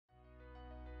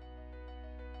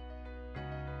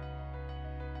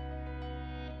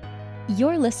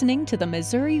You're listening to the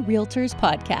Missouri Realtors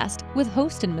Podcast with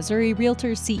host and Missouri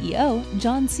Realtors CEO,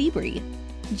 John Seabree.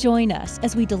 Join us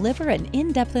as we deliver an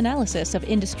in-depth analysis of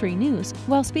industry news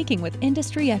while speaking with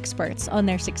industry experts on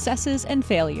their successes and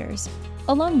failures.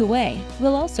 Along the way,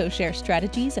 we'll also share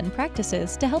strategies and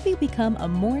practices to help you become a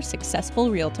more successful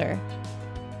realtor.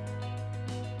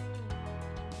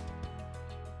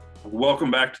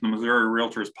 Welcome back to the Missouri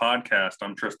Realtors Podcast.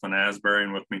 I'm Tristan Asbury,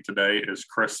 and with me today is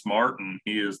Chris Smart, and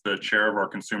he is the chair of our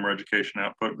Consumer Education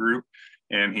Output Group,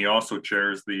 and he also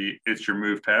chairs the It's Your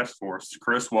Move Task Force.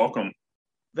 Chris, welcome.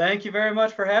 Thank you very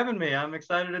much for having me. I'm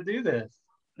excited to do this.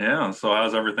 Yeah, so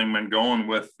how's everything been going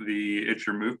with the It's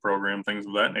Your Move program, things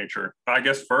of that nature? I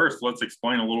guess first, let's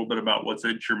explain a little bit about what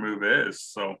It's Your Move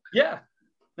is. Yeah,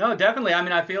 no, definitely. I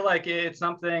mean, I feel like it's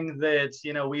something that,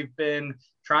 we've been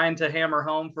trying to hammer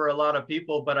home for a lot of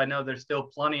people, but I know there's still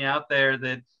plenty out there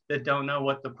that don't know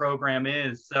what the program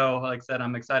is. So like I said,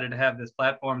 I'm excited to have this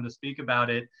platform to speak about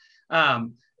it.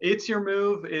 It's Your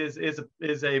Move is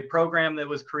a program that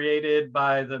was created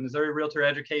by the Missouri Realtor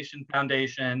Education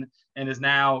Foundation and is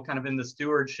now kind of in the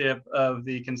stewardship of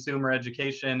the Consumer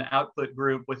Education Output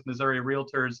Group with Missouri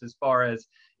Realtors as far as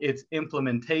its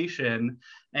implementation.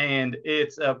 And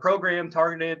it's a program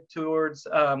targeted towards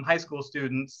high school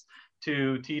students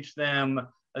to teach them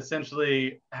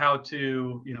essentially how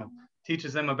to,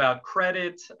 teaches them about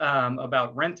credit,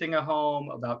 about renting a home,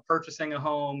 about purchasing a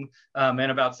home, and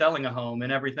about selling a home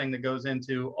and everything that goes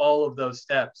into all of those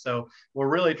steps. So we're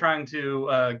really trying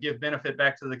to give benefit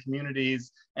back to the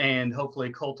communities and hopefully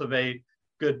cultivate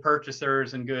good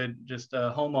purchasers and good just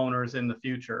homeowners in the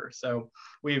future. So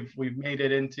we've made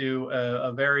it into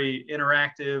a very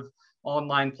interactive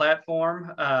online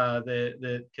platform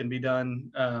that can be done.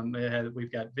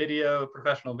 We've got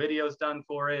professional videos done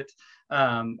for it,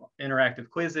 interactive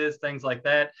quizzes, things like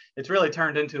that. It's really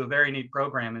turned into a very neat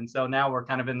program. And so now we're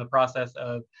kind of in the process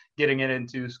of getting it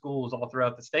into schools all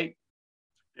throughout the state.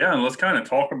 Yeah, and let's kind of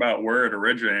talk about where it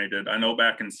originated. I know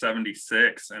back in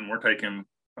 '76, and we're taking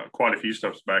quite a few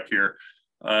steps back here,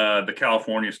 the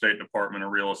California State Department of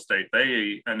Real Estate,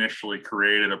 they initially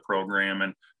created a program,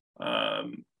 and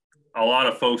a lot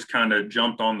of folks kind of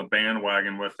jumped on the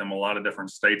bandwagon with them. A lot of different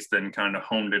states then kind of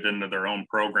honed it into their own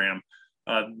program.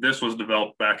 This was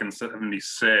developed back in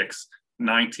 '76.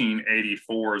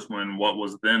 1984 is when what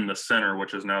was then the center,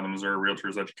 which is now the Missouri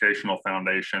Realtors Educational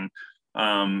Foundation,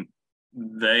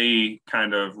 they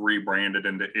kind of rebranded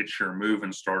into It's Your Move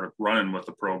and started running with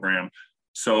the program.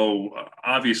 So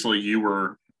obviously you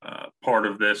were part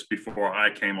of this before I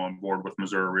came on board with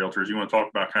Missouri Realtors. You want to talk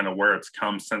about kind of where it's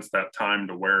come since that time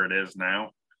to where it is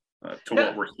now,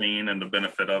 what we're seeing and the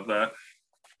benefit of that?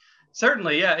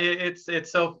 Certainly, yeah.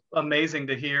 It's so amazing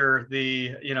to hear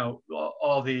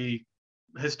all the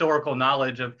historical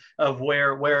knowledge of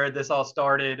where this all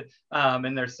started.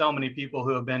 And there's so many people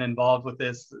who have been involved with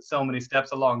this, so many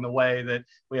steps along the way that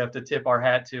we have to tip our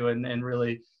hat to and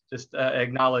really just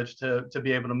acknowledge to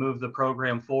be able to move the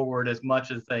program forward as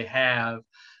much as they have.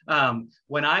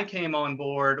 When I came on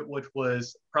board, which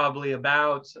was probably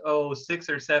about 6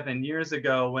 or 7 years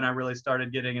ago, when I really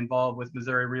started getting involved with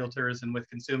Missouri Realtors and with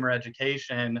consumer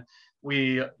education,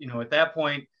 we, at that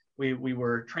point, we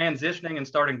were transitioning and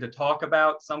starting to talk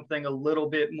about something a little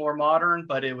bit more modern,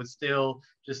 but it was still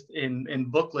just in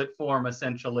booklet form,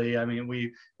 essentially. I mean,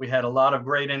 we had a lot of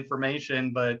great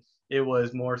information, but it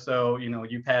was more so,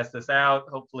 you pass this out.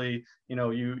 Hopefully,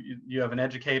 you have an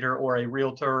educator or a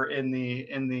realtor in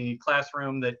the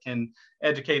classroom that can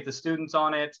educate the students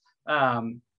on it.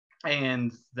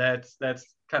 And that's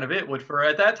kind of it, which for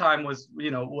at that time was,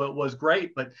 was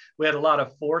great, but we had a lot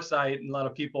of foresight and a lot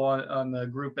of people on the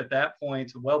group at that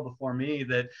point, well before me,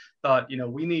 that thought,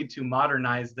 we need to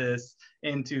modernize this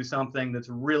into something that's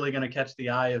really going to catch the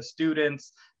eye of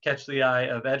students, catch the eye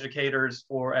of educators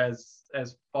for as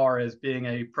far as being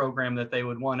a program that they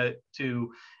would want it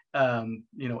to,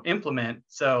 implement.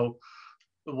 So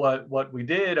what we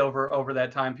did over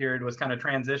that time period was kind of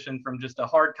transition from just a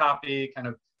hard copy, kind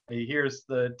of, hey, here's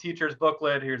the teacher's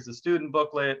booklet, here's the student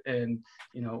booklet, and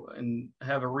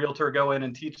have a realtor go in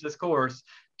and teach this course,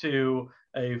 to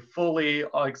a fully,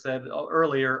 like I said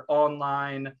earlier,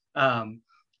 online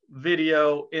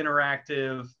video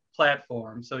interactive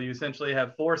platform. So you essentially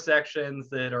have 4 sections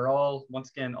that are all,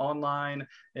 once again, online.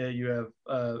 You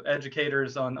have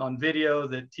educators on video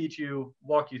that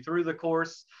walk you through the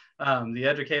course. The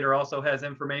educator also has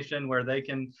information where they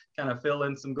can kind of fill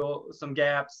in some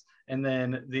gaps, and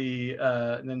then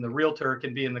the realtor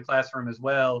can be in the classroom as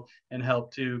well and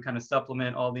help to kind of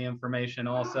supplement all the information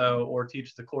also, or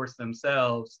teach the course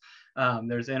themselves.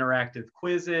 There's interactive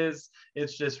quizzes.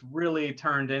 It's just really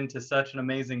turned into such an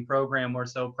amazing program we're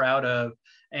so proud of.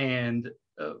 And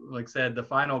like I said, the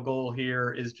final goal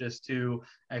here is just to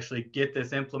actually get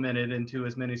this implemented into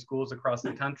as many schools across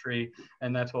the country.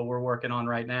 And that's what we're working on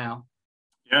right now.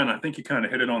 Yeah, and I think you kind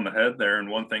of hit it on the head there. And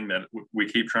one thing that we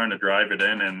keep trying to drive it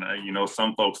in, and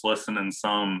some folks listen and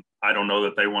some, I don't know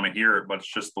that they want to hear it, but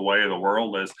it's just the way the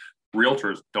world is.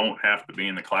 Realtors don't have to be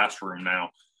in the classroom now.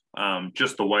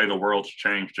 Just the way the world's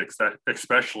changed,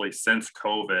 especially since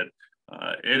COVID.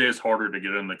 It is harder to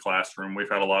get in the classroom. We've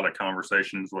had a lot of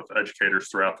conversations with educators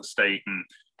throughout the state, and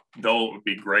though it would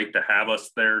be great to have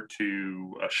us there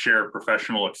to share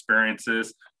professional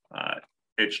experiences,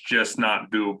 it's just not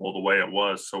doable the way it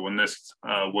was. So when this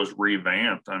was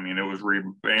revamped, I mean, it was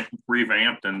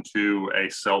revamped into a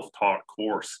self-taught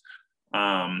course.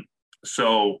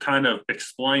 So kind of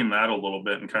explain that a little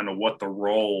bit and kind of what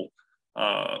role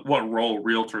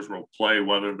realtors will play,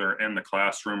 whether they're in the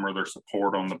classroom or their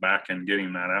support on the back end,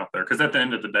 getting that out there. Because at the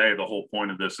end of the day, the whole point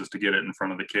of this is to get it in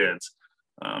front of the kids.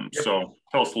 So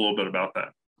tell us a little bit about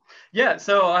that. Yeah,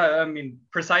 so I mean,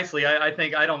 precisely. I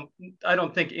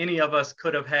don't think any of us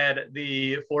could have had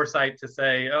the foresight to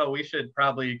say, oh, we should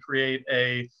probably create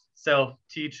a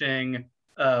self-teaching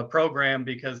program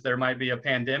because there might be a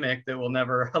pandemic that will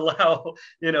never allow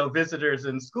visitors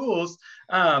in schools.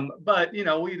 But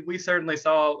we certainly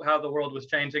saw how the world was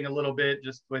changing a little bit,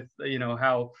 just with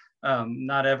how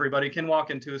not everybody can walk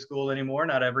into a school anymore.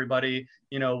 Not everybody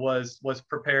was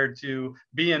prepared to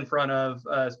be in front of,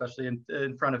 especially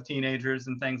in front of teenagers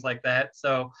and things like that.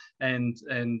 So and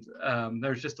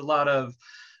there's just a lot of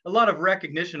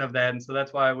recognition of that. And so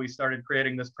that's why we started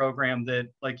creating this program that,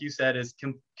 like you said,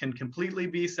 can completely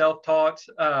be self-taught.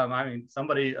 I mean,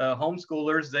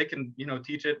 homeschoolers, they can,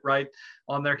 teach it right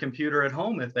on their computer at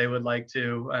home if they would like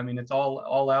to. I mean, it's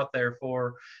all out there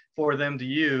for them to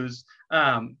use.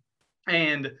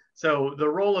 And so the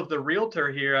role of the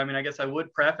realtor here, I mean, I guess I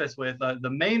would preface with the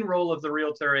main role of the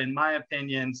realtor, in my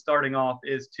opinion, starting off,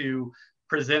 is to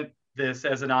present this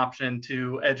as an option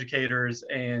to educators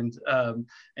and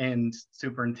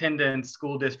superintendents,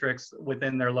 school districts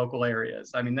within their local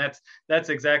areas. I mean, that's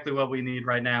exactly what we need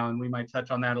right now, and we might touch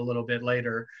on that a little bit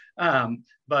later.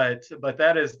 But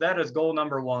that is goal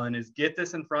number one, is get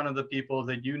this in front of the people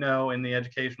that in the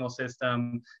educational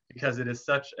system, because it is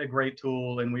such a great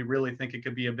tool, and we really think it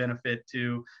could be a benefit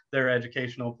to their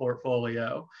educational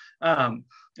portfolio.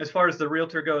 As far as the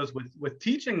realtor goes with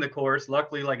teaching the course,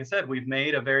 luckily, like I said, we've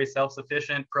made a very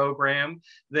self-sufficient program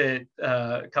that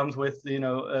comes with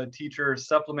a teacher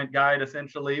supplement guide,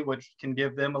 essentially, which can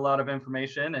give them a lot of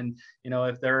information. And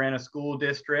if they're in a school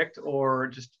district, or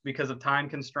just because of time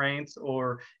constraints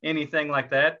or anything like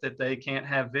that they can't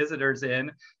have visitors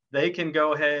in, they can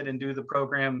go ahead and do the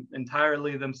program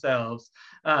entirely themselves.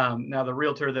 Now, the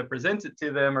realtor that presents it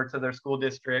to them or to their school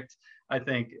district, I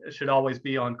think, should always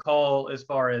be on call as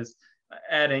far as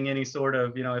adding any sort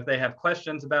of, if they have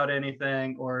questions about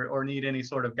anything or need any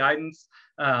sort of guidance.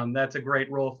 That's a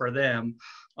great role for them.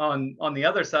 On the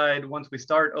other side, once we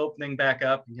start opening back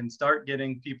up and can start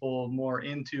getting people more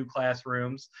into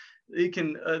classrooms,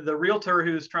 the realtor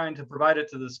who's trying to provide it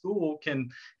to the school can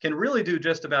really do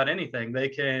just about anything. They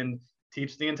can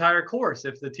teach the entire course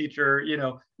if the teacher,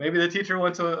 maybe the teacher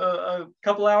wants a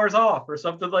couple hours off or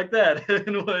something like that,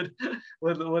 and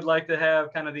would like to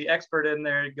have kind of the expert in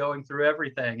there going through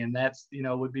everything, and that's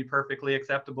would be perfectly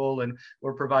acceptable. And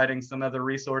we're providing some other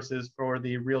resources for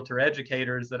the realtor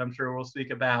educators that I'm sure we'll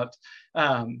speak about,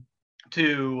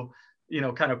 to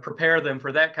kind of prepare them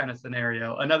for that kind of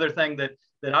scenario. Another thing that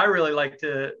I really like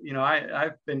to,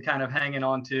 I've been kind of hanging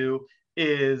on to,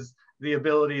 is the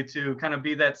ability to kind of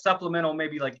be that supplemental,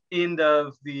 maybe like end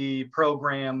of the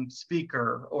program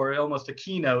speaker, or almost a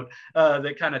keynote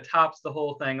that kind of tops the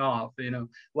whole thing off,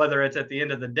 whether it's at the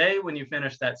end of the day when you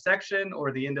finish that section,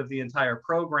 or the end of the entire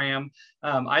program.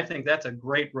 I think that's a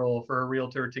great role for a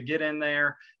realtor to get in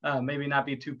there, maybe not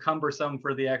be too cumbersome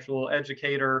for the actual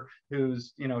educator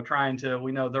who's, trying to,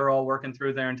 we know they're all working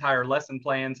through their entire lesson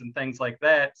plans and things like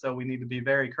that. So we need to be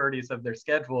very courteous of their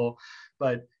schedule,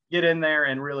 but get in there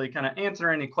and really kind of answer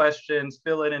any questions,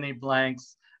 fill in any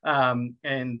blanks,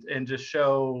 and just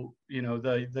show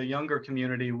the younger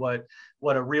community what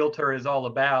a realtor is all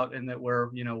about, and that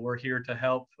we're here to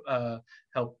help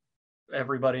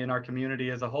everybody in our community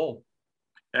as a whole.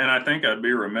 And I think I'd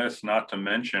be remiss not to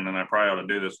mention, and I probably ought to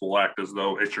do this, we'll act as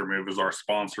though It's Your Move is our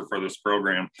sponsor for this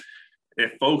program.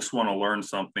 If folks want to learn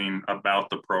something about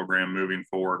the program moving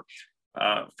forward,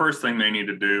 first thing they need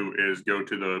to do is go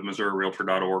to the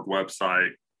MissouriRealtor.org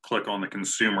website, click on the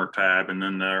consumer tab, and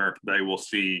then there they will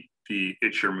see the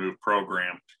It's Your Move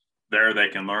program. There they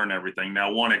can learn everything.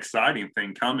 Now, one exciting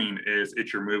thing coming is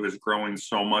It's Your Move is growing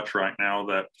so much right now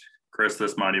that, Chris,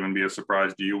 this might even be a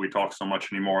surprise to you. We talk so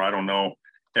much anymore. I don't know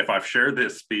if I've shared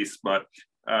this piece, but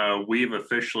we've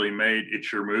officially made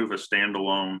It's Your Move a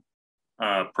standalone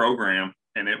program,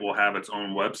 and it will have its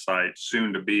own website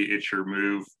soon to be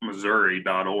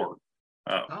itsyourmovemissouri.org,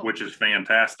 which is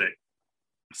fantastic.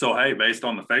 So, hey, based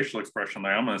on the facial expression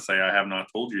there, I'm going to say I have not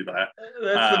told you that.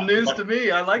 That's some news to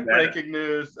me. I like breaking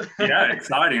news. Yeah,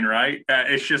 exciting, right?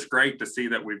 It's just great to see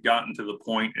that we've gotten to the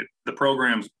point. The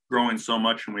program's growing so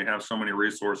much, and we have so many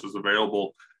resources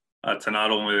available to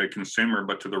not only the consumer,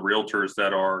 but to the realtors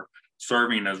that are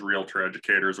serving as realtor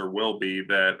educators or will be,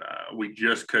 that we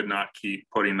just could not keep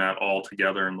putting that all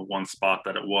together in the one spot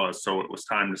that it was. So it was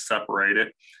time to separate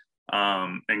it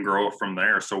and grow it from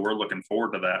there. So we're looking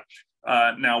forward to that.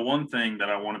 Now, one thing that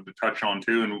I wanted to touch on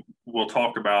too, and we'll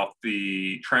talk about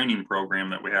the training program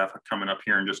that we have coming up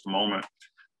here in just a moment,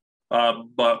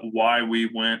 but why we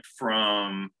went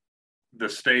from the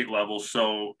state level.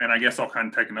 So, and I guess I'll kind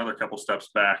of take another couple steps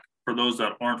back. For those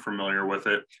that aren't familiar with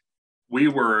it, we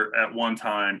were at one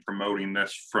time promoting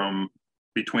this from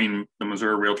between the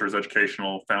Missouri Realtors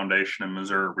Educational Foundation and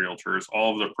Missouri Realtors.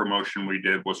 All of the promotion we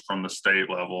did was from the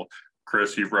state level.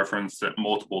 Chris, you've referenced it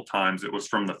multiple times. It was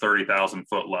from the 30,000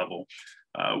 foot level.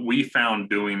 We found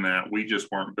doing that, we just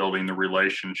weren't building the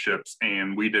relationships,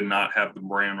 and we did not have the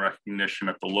brand recognition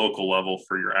at the local level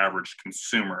for your average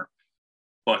consumer.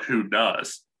 But who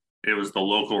does? It was the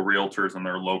local realtors in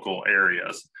their local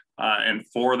areas. And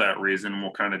for that reason,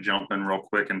 we'll kind of jump in real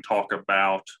quick and talk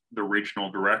about the regional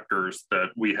directors that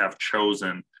we have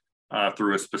chosen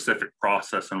through a specific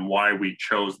process and why we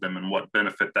chose them and what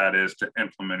benefit that is to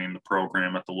implementing the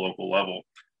program at the local level.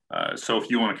 So if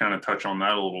you want to kind of touch on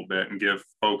that a little bit and give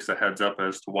folks a heads up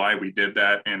as to why we did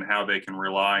that and how they can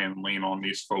rely and lean on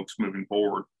these folks moving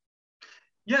forward.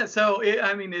 Yeah, so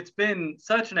it's been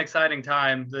such an exciting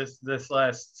time this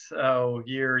last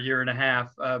year and a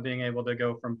half, being able to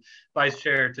go from vice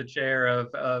chair to chair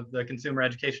of the Consumer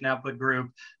Education Output Group,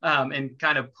 and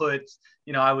kind of put,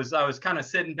 I was kind of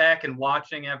sitting back and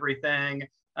watching everything,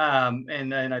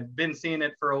 and I've been seeing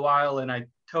it for a while, and I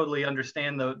totally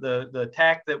understand the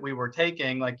tack that we were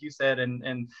taking, like you said,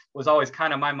 and was always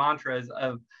kind of my mantra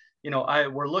of,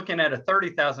 we're looking at a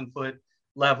 30,000 foot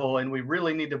level, and we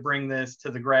really need to bring this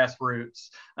to the grassroots.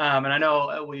 And I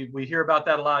know we hear about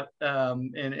that a lot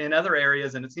in other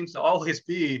areas, and it seems to always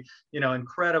be,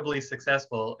 incredibly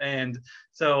successful. And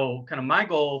so kind of my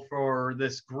goal for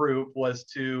this group was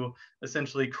to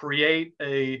essentially create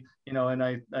a, and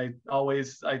I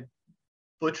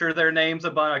butcher their names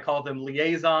about, I call them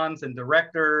liaisons and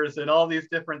directors and all these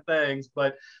different things.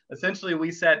 But essentially we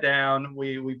sat down,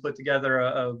 we put together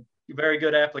a very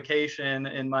good application,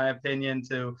 in my opinion,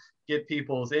 to get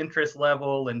people's interest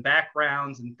level and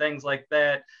backgrounds and things like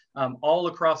that all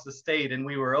across the state. And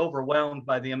we were overwhelmed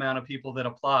by the amount of people that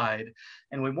applied.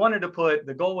 And we wanted to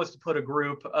the goal was to put a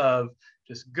group of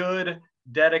just good,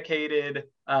 dedicated,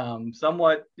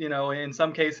 somewhat, in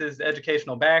some cases,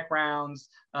 educational backgrounds,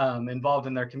 involved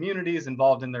in their communities,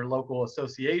 involved in their local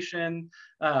association,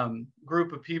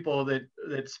 group of people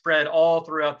that spread all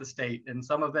throughout the state. And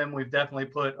some of them we've definitely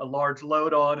put a large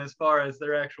load on as far as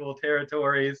their actual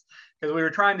territories, because we were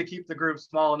trying to keep the group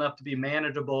small enough to be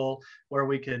manageable, where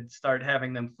we could start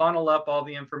having them funnel up all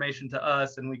the information to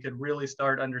us, and we could really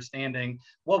start understanding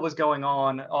what was going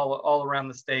on all around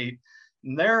the state.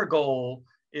 And their goal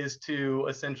is to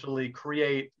essentially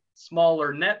create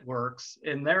smaller networks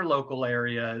in their local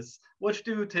areas, which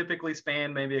do typically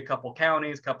span maybe a couple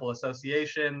counties, couple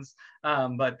associations,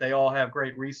 but they all have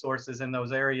great resources in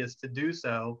those areas to do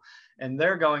so. And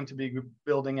they're going to be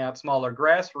building out smaller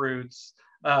grassroots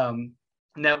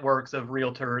networks of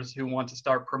realtors who want to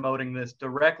start promoting this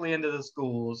directly into the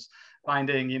schools,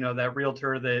 finding, that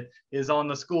realtor that is on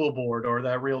the school board, or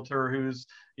that realtor whose,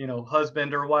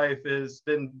 husband or wife has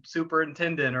been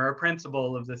superintendent or a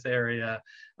principal of this area.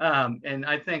 And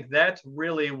I think that's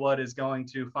really what is going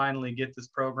to finally get this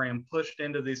program pushed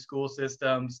into these school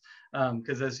systems.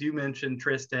 Because as you mentioned,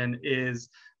 Tristan, is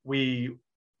we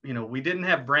didn't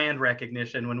have brand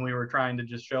recognition when we were trying to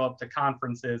just show up to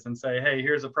conferences and say, hey,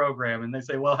 here's a program. And they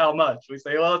say, well, how much? We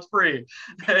say, well, it's free.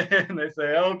 And they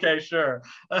say, okay, sure.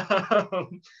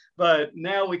 But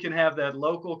now we can have that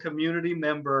local community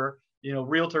member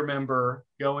realtor member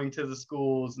going to the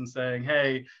schools and saying,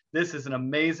 hey, this is an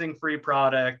amazing free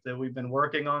product that we've been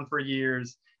working on for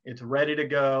years. It's ready to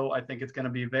go. I think it's going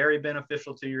to be very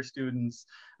beneficial to your students.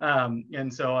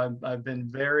 And so I've been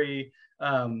very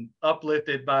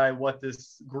uplifted by what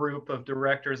this group of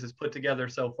directors has put together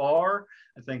so far.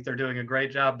 I think they're doing a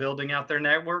great job building out their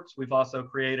networks. We've also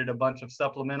created a bunch of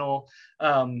supplemental,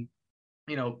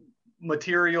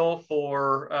 material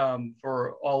for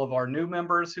all of our new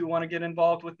members who want to get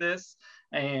involved with this.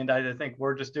 And I think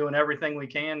we're just doing everything we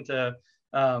can to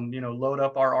load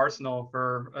up our arsenal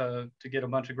for to get a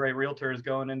bunch of great realtors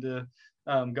going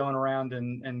around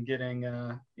and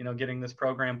getting this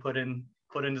program put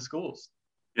into schools.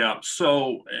 Yeah.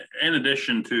 So in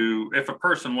addition to, if a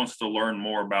person wants to learn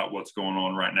more about what's going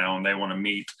on right now and they want to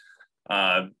meet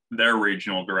their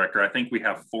regional director, I think we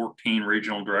have 14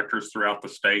 regional directors throughout the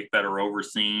state that are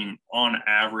overseeing on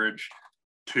average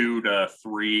 2 to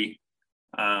 3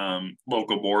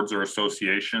 local boards or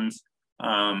associations.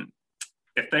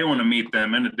 If they want to meet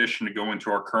them, in addition to going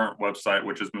to our current website,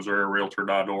 which is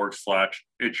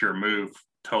MissouriRealtor.org/itsyourmove,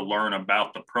 to learn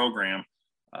about the program,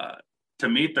 to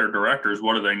meet their directors,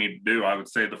 what do they need to do? I would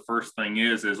say the first thing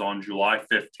is on July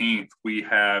 15th, we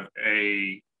have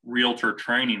a realtor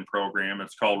training program.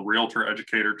 It's called Realtor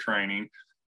Educator Training.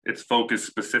 It's focused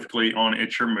specifically on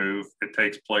It's Your Move. It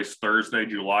takes place Thursday,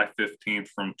 July 15th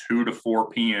from 2 to 4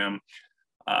 p.m.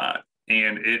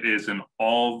 And it is an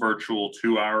all virtual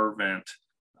 2-hour event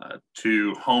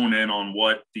to hone in on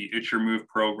what the It's Your Move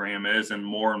program is, and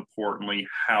more importantly,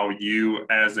 how you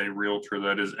as a realtor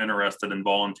that is interested in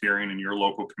volunteering in your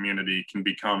local community can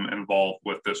become involved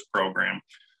with this program.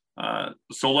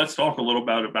 So let's talk a little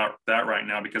bit about that right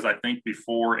now, because I think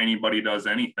before anybody does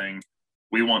anything,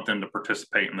 we want them to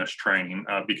participate in this training,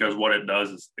 because what it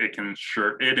does is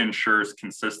it ensures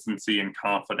consistency and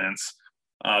confidence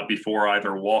before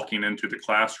either walking into the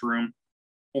classroom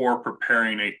or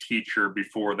preparing a teacher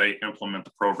before they implement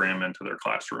the program into their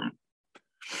classroom.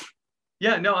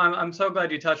 Yeah, no, I'm so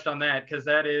glad you touched on that, because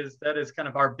that is kind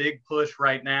of our big push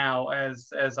right now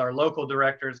as our local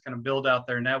directors kind of build out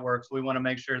their networks. We want to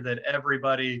make sure that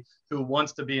everybody who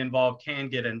wants to be involved can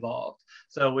get involved.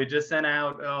 So we just sent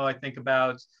out, I think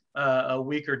about a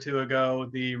week or two ago,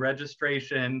 the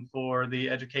registration for the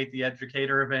Educate the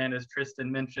Educator event, as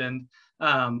Tristan mentioned,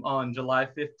 on July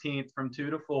 15th from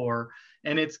 2 to 4.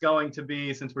 And it's going to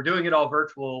be, since we're doing it all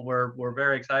virtual, we're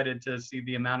very excited to see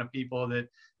the amount of people that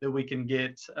we can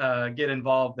get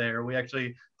involved there. We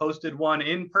actually hosted one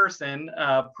in person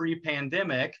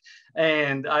pre-pandemic,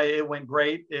 and it went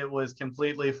great. It was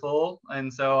completely full.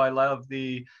 And so I love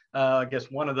I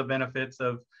guess one of the benefits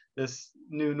of this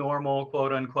new normal,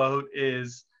 quote unquote,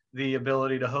 is the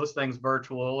ability to host things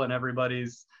virtual, and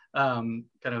everybody's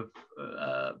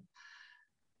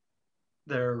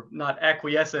their not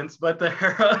acquiescence, but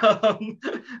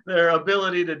their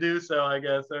ability to do so, I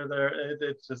guess, or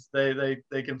it's just they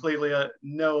completely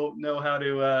know how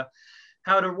to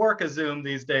work a Zoom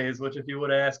these days. Which, if you would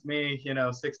have asked me,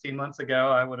 16 months ago,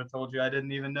 I would have told you I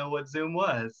didn't even know what Zoom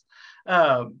was.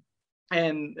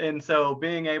 And so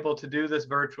being able to do this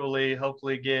virtually,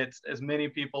 hopefully get as many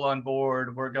people on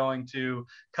board. We're going to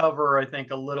cover, I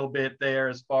think, a little bit there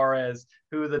as far as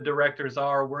who the directors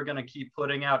are. We're going to keep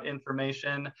putting out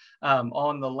information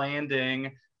on the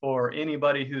landing for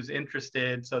anybody who's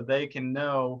interested, so they can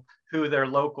know who their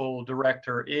local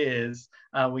director is.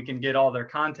 We can get all their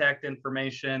contact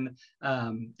information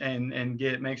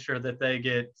and make sure that they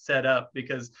get set up,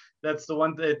 because that's the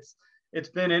one that's, it's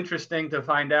been interesting to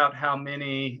find out how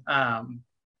many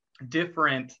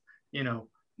different,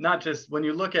 not just when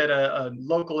you look at a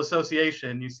local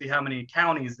association, you see how many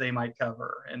counties they might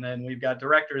cover. And then we've got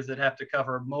directors that have to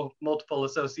cover multiple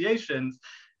associations.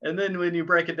 And then when you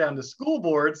break it down to school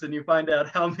boards, and you find out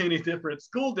how many different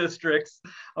school districts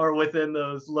are within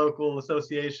those local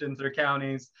associations or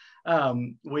counties,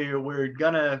 we're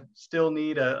gonna still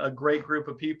need a great group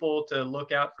of people to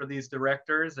look out for these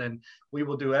directors, and we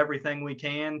will do everything we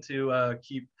can to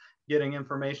keep getting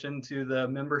information to the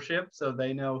membership so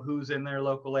they know who's in their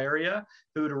local area,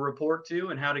 who to report to,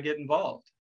 and how to get involved.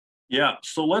 Yeah,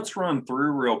 so let's run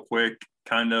through real quick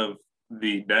kind of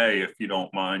the day, if you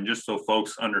don't mind, just so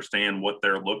folks understand what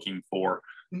they're looking for,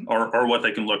 or what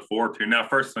they can look forward to. Now,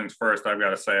 first things first, I've got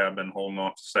to say I've been holding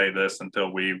off to say this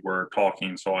until we were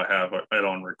talking, so I have it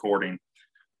on recording.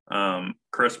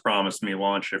 Chris promised me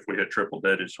lunch if we hit triple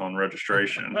digits on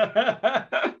registration.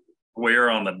 We're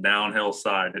on the downhill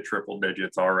side to triple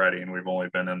digits already, and we've only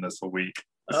been in this a week.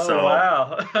 Oh, So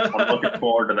wow. I'm looking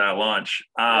forward to that lunch.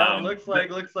 Yeah, looks like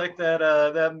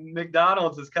that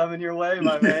McDonald's is coming your way,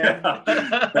 my man.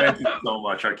 Thank you so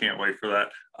much. I can't wait for that.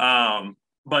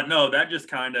 But no, that just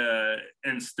kind of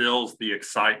instills the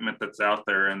excitement that's out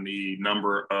there and the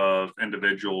number of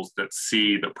individuals that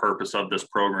see the purpose of this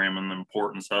program and the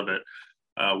importance of it.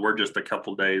 We're just a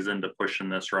couple days into pushing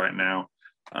this right now.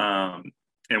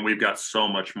 And we've got so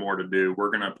much more to do.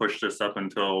 We're going to push this up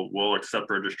until we'll accept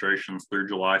registrations through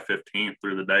July 15th,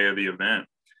 through the day of the event.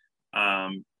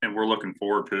 And we're looking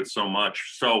forward to it so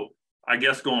much. So I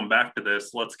guess going back to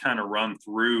this, let's kind of run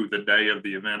through the day of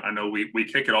the event. I know we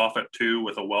kick it off at 2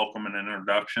 with a welcome and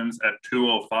introductions at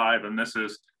 2:05. And this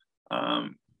is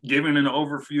giving an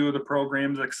overview of the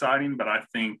program is exciting, but I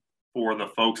think for the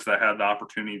folks that had the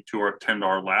opportunity to attend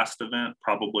our last event,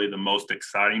 probably the most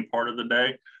exciting part of the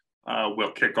day.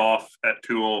 We'll kick off at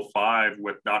 2:05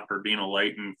 with Dr. Dina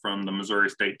Layton from the Missouri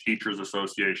State Teachers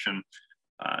Association.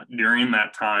 During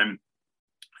that time,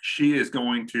 she is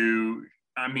going to,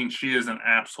 she is an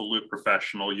absolute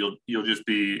professional. You'll just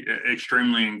be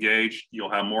extremely engaged.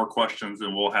 You'll have more questions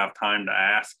than we'll have time to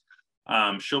ask.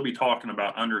 She'll be talking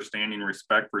about understanding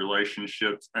respect,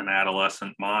 relationships, and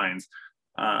adolescent minds.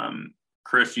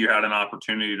 Chris, you had an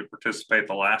opportunity to participate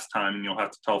the last time, and you'll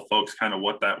have to tell folks kind of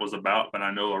what that was about. But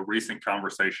I know a recent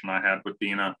conversation I had with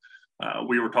Dina,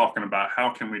 we were talking about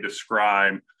how can we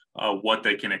describe what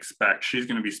they can expect. She's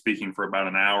going to be speaking for about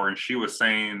an hour, and she was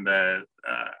saying that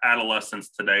adolescents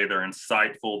today, they're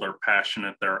insightful, they're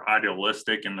passionate, they're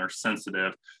idealistic, and they're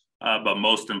sensitive. But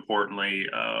most importantly,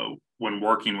 when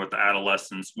working with the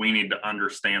adolescents, we need to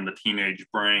understand the teenage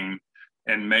brain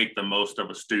and make the most of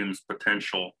a student's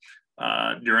potential.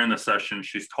 During the session,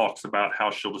 she talks about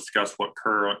how she'll discuss what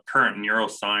current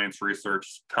neuroscience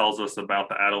research tells us about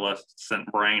the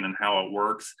adolescent brain and how it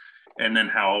works, and then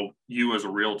how you as a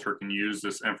realtor can use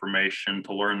this information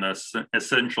to learn the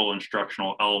essential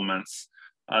instructional elements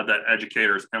that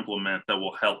educators implement that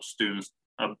will help students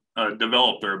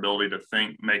develop their ability to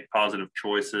think, make positive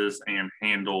choices, and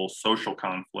handle social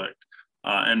conflict.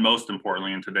 And most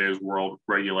importantly, in today's world,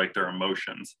 regulate their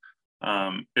emotions.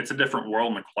 It's a different world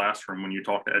in the classroom when you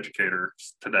talk to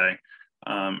educators today.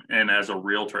 And as a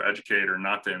realtor educator,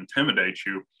 not to intimidate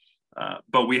you,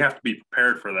 but we have to be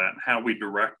prepared for that and how we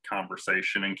direct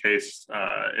conversation in case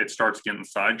it starts getting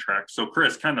sidetracked. So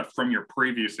Chris, kind of from your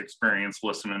previous experience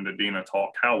listening to Dina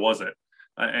talk, how was it?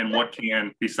 And what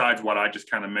can, besides what I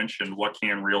just kind of mentioned, what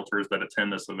can realtors that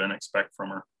attend this event expect from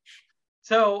her?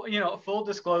 So, full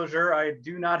disclosure, I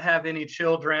do not have any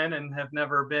children and have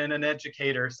never been an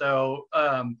educator. So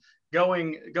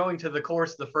going to the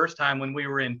course the first time when we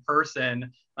were in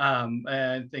person, and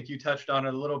I think you touched on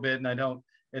it a little bit, and I don't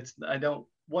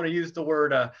want to use the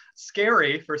word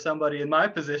scary for somebody in my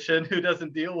position who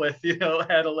doesn't deal with,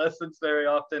 adolescents very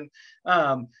often.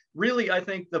 Really, I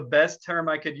think the best term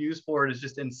I could use for it is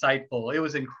just insightful. It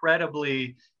was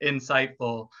incredibly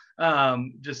insightful.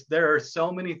 Just there are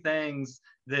so many things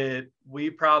that we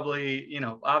probably,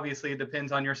 obviously it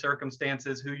depends on your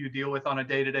circumstances, who you deal with on a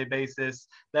day-to-day basis,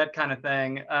 that kind of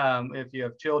thing, if you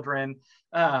have children.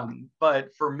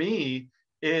 But for me,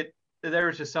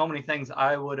 there's just so many things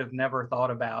I would have never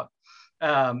thought about.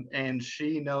 And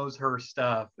she knows her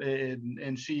stuff,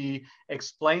 and she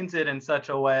explains it in such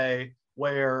a way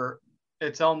where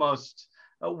it's almost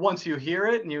once you hear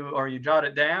it and you jot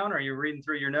it down or you're reading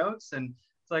through your notes and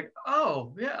it's like,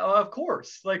 oh yeah, of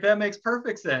course, like that makes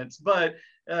perfect sense. But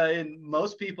in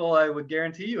most people, I would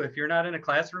guarantee you, if you're not in a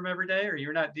classroom every day or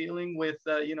you're not dealing with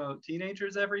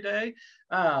teenagers every day,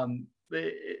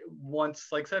 once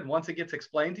it gets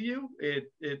explained to you,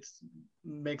 it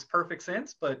makes perfect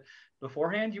sense. But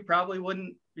beforehand, you probably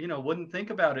wouldn't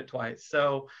think about it twice.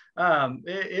 So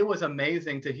it was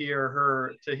amazing to hear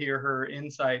her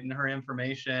insight and her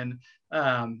information.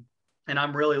 And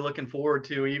I'm really looking forward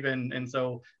to and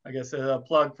so I guess a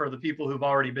plug for the people who've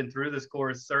already been through this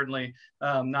course, certainly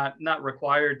not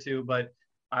required to, but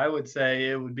I would say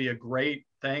it would be a great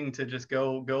thing to just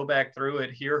go back through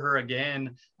it, hear her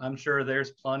again. I'm sure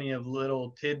there's plenty of little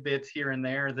tidbits here and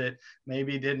there that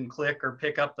maybe didn't click or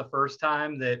pick up the first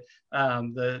time that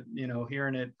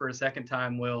hearing it for a second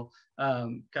time will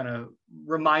kind of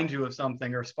remind you of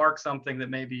something or spark something that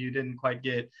maybe you didn't quite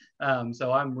get.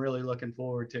 So I'm really looking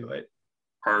forward to it.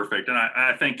 Perfect. And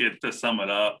I think to sum it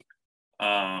up,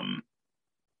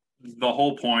 the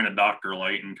whole point of Dr.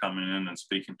 Layton coming in and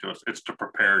speaking to us, it's to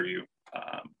prepare you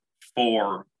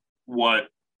for what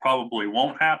probably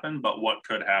won't happen, but what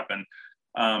could happen.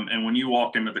 And when you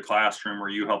walk into the classroom or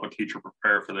you help a teacher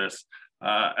prepare for this,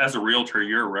 as a realtor,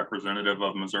 you're a representative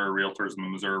of Missouri Realtors and the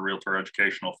Missouri Realtor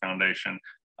Educational Foundation.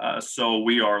 So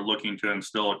we are looking to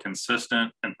instill a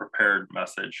consistent and prepared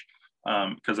message,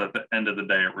 because at the end of the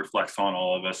day, it reflects on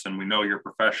all of us, and we know you're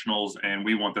professionals, and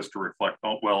we want this to reflect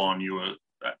on you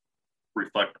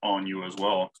as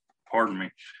well. Pardon me.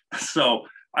 So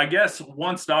I guess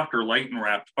once Dr. Layton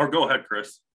wrapped, or go ahead,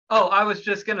 Chris. Oh, I was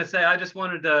just going to say, I just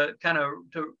wanted to kind of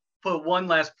to put one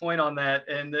last point on that,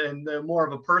 and more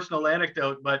of a personal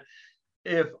anecdote, but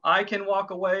if I can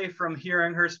walk away from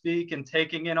hearing her speak and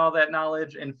taking in all that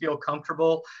knowledge and feel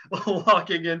comfortable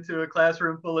walking into a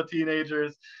classroom full of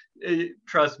teenagers,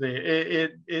 trust me,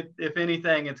 if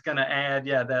anything, it's going to add,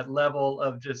 that level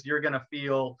of just, you're going to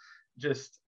feel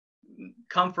just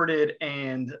comforted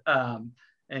and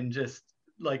just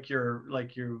like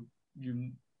you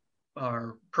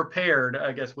are prepared,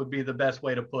 I guess would be the best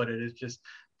way to put it. It's just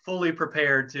fully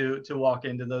prepared to walk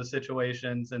into those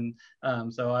situations. And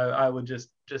so I would just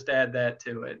add that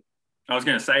to it. I was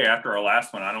going to say, after our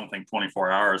last one, I don't think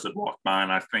 24 hours had walked by,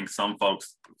 and I think some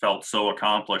folks felt so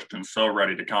accomplished and so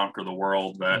ready to conquer the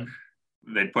world that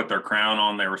they'd put their crown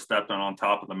on, they were stepping on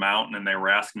top of the mountain, and they were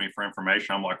asking me for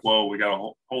information. I'm like, whoa, we got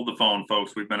to hold the phone,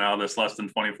 folks. We've been out of this less than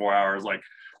 24 hours. Like,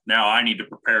 now I need to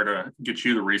prepare to get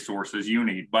you the resources you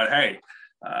need. But hey,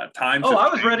 time. I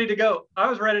was ready to go. I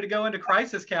was ready to go into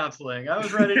crisis counseling. I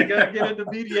was ready to go get into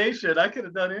mediation. I could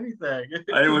have done anything.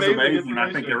 It was amazing.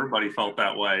 I think everybody felt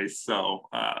that way. So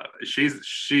she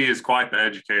is quite the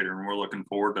educator, and we're looking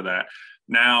forward to that.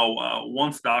 Now,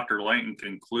 once Dr. Layton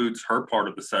concludes her part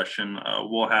of the session,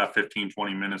 we'll have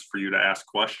 15-20 minutes for you to ask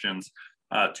questions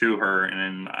to her.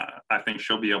 And I think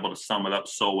she'll be able to sum it up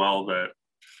so well that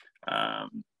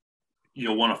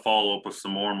you'll want to follow up with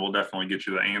some more, and we'll definitely get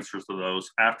you the answers to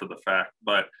those after the fact.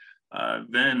 But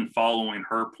then following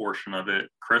her portion of it,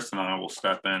 Chris and I will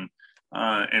step in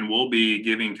and we'll be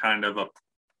giving kind of a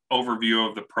overview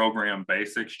of the program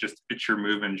basics, just It's Your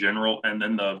Move in general, and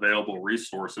then the available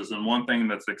resources. And one thing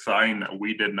that's exciting that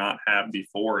we did not have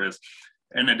before is,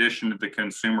 in addition to the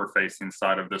consumer facing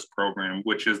side of this program,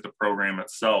 which is the program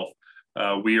itself,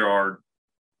 we are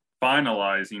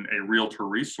finalizing a realtor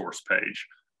resource page.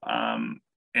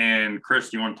 And Chris,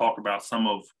 do you want to talk about some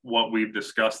of what we've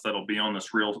discussed that'll be on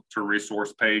this realtor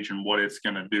resource page and what it's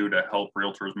going to do to help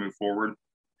realtors move forward?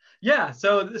 Yeah,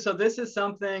 so this is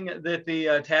something that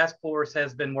the task force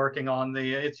has been working on,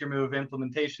 the It's Your Move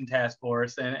implementation task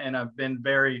force, and I've been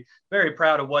very, very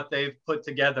proud of what they've put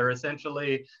together.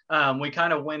 Essentially, we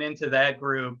kind of went into that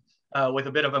group with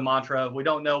a bit of a mantra of, we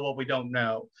don't know what we don't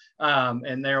know.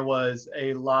 And there was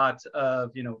a lot of,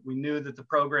 we knew that the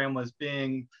program was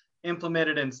being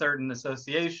implemented in certain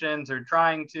associations or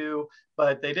trying to,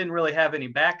 but they didn't really have any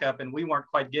backup, and we weren't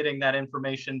quite getting that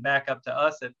information back up to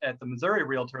us at the Missouri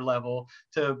Realtor level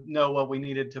to know what we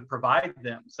needed to provide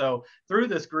them. So through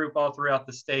this group all throughout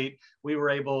the state, we were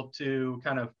able to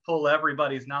kind of pull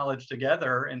everybody's knowledge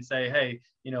together and say, hey,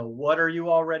 what are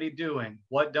you already doing?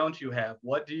 What don't you have?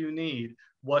 What do you need?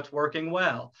 What's working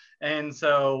well? And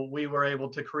so we were able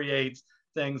to create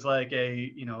things like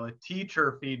a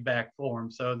teacher feedback form,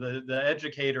 so the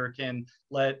educator can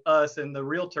let us and the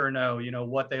realtor know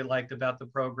what they liked about the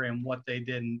program, what they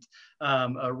didn't.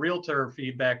 A realtor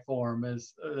feedback form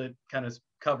is that kind of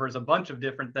covers a bunch of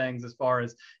different things as far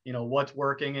as what's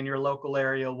working in your local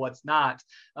area, what's not.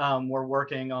 We're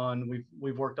working on,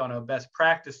 we've worked on a best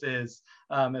practices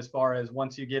as far as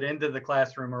once you get into the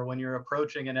classroom, or when you're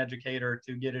approaching an educator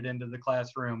to get it into the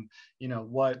classroom,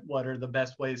 what are the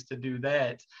best ways to do that.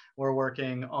 We're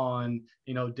working on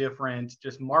different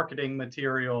just marketing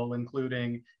material,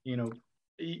 including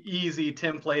easy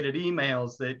templated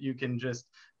emails that you can just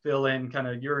fill in kind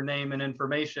of your name and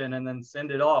information and then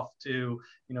send it off to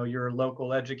your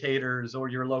local educators or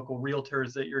your local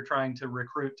realtors that you're trying to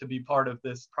recruit to be part of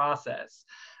this process.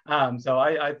 So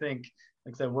I think,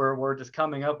 like I said, we're just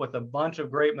coming up with a bunch of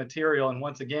great material, and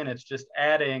once again, it's just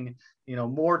adding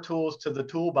more tools to the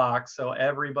toolbox so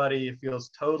everybody feels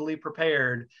totally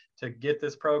prepared to get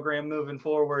this program moving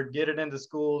forward, get it into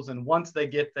schools, and once they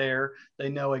get there, they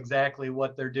know exactly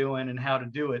what they're doing and how to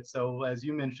do it. So as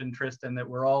you mentioned, Tristan, that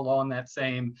we're all on that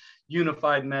same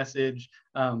unified message,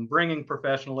 bringing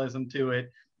professionalism to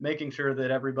it, making sure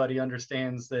that everybody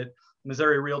understands that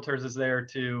Missouri Realtors is there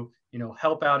to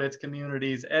help out its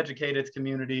communities, educate its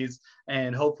communities,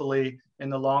 and hopefully in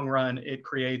the long run, it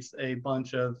creates a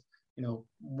bunch of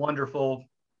wonderful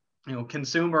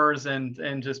consumers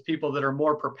and just people that are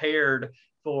more prepared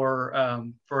for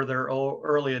their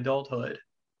early adulthood.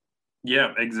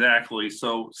 Yeah, exactly.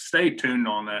 So stay tuned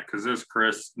on that, because as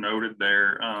Chris noted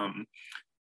there,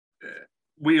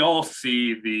 we all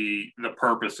see the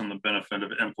purpose and the benefit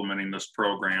of implementing this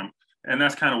program. And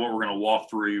that's kind of what we're going to walk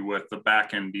through you with the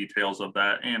back end details of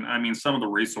that. And I mean, some of the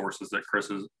resources that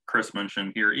Chris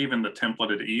mentioned here, even the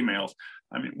templated emails.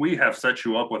 I mean, we have set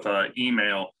you up with an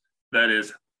email that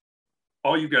is,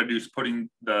 all you got to do is putting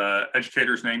the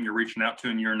educator's name you're reaching out to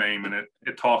and your name, and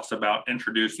it talks about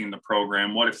introducing the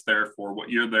program, what it's there for,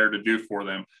 what you're there to do for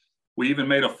them. We even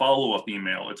made a follow-up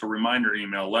email. It's a reminder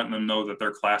email letting them know that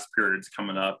their class period's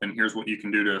coming up, and here's what you can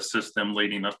do to assist them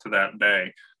leading up to that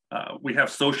day. We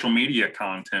have social media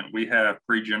content. We have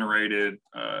pre-generated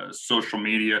social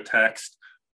media text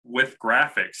with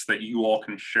graphics that you all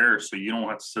can share, so you don't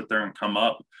have to sit there and come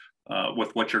up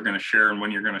with what you're going to share and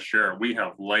when you're going to share it. We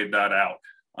have laid that out.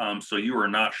 So you are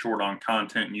not short on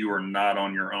content, and you are not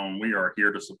on your own. We are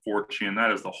here to support you, and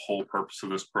that is the whole purpose of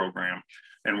this program,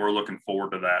 and we're looking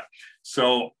forward to that.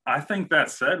 So I think that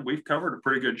said, we've covered a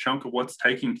pretty good chunk of what's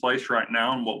taking place right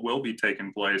now and what will be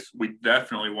taking place. We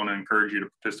definitely want to encourage you to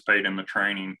participate in the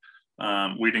training.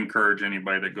 We'd encourage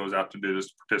anybody that goes out to do this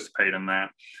to participate in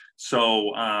that.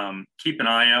 So keep an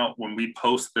eye out. When we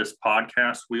post this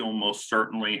podcast, we will most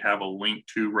certainly have a link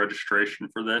to registration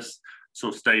for this.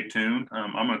 So stay tuned.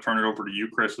 I'm going to turn it over to you,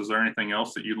 Chris. Is there anything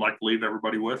else that you'd like to leave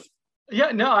everybody with?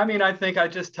 Yeah, no, I mean, I think I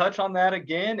just touch on that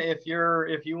again. If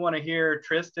you want to hear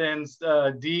Tristan's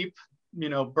deep,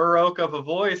 Baroque of a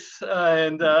voice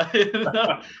here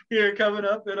coming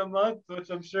up in a month, which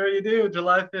I'm sure you do,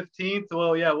 July 15th.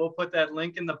 Well, yeah, we'll put that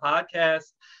link in the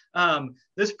podcast.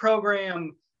 This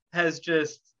program has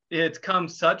it's come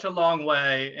such a long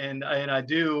way. And I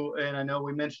know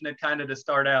we mentioned it kind of to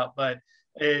start out, but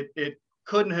it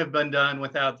couldn't have been done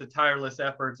without the tireless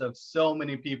efforts of so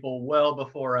many people well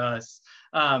before us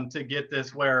to get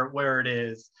this where it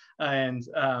is. And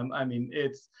I mean,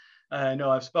 I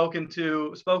know I've spoken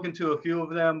to a few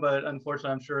of them, but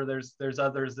unfortunately, I'm sure there's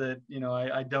others that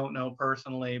I don't know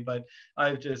personally. But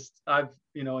I've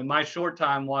in my short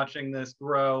time watching this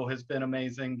grow has been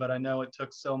amazing. But I know it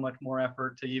took so much more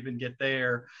effort to even get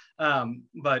there.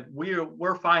 But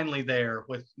we're finally there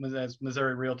as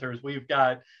Missouri Realtors. We've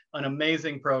got an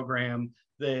amazing program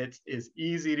that is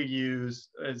easy to use.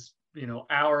 As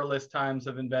hourless times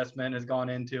of investment has gone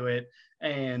into it.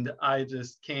 And I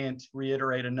just can't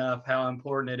reiterate enough how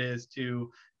important it is to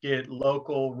get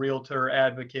local realtor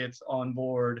advocates on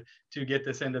board to get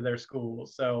this into their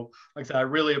schools. So like I said, I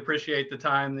really appreciate the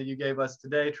time that you gave us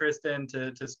today, Tristan,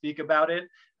 to speak about it,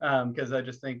 because I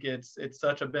just think it's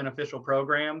such a beneficial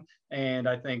program. And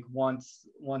I think once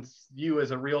you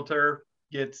as a realtor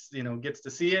gets to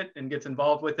see it and gets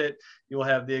involved with it, you'll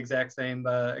have the exact same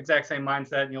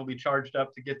mindset, and you'll be charged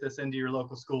up to get this into your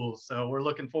local schools. So we're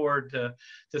looking forward to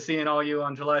seeing all you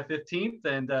on July 15th,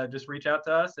 and just reach out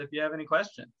to us if you have any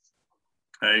questions.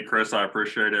 Hey, Chris, I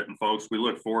appreciate it. And folks, we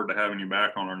look forward to having you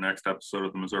back on our next episode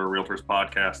of the Missouri Realtors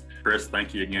Podcast. Chris,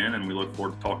 thank you again, and we look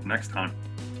forward to talking next time.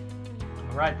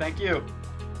 All right, thank you.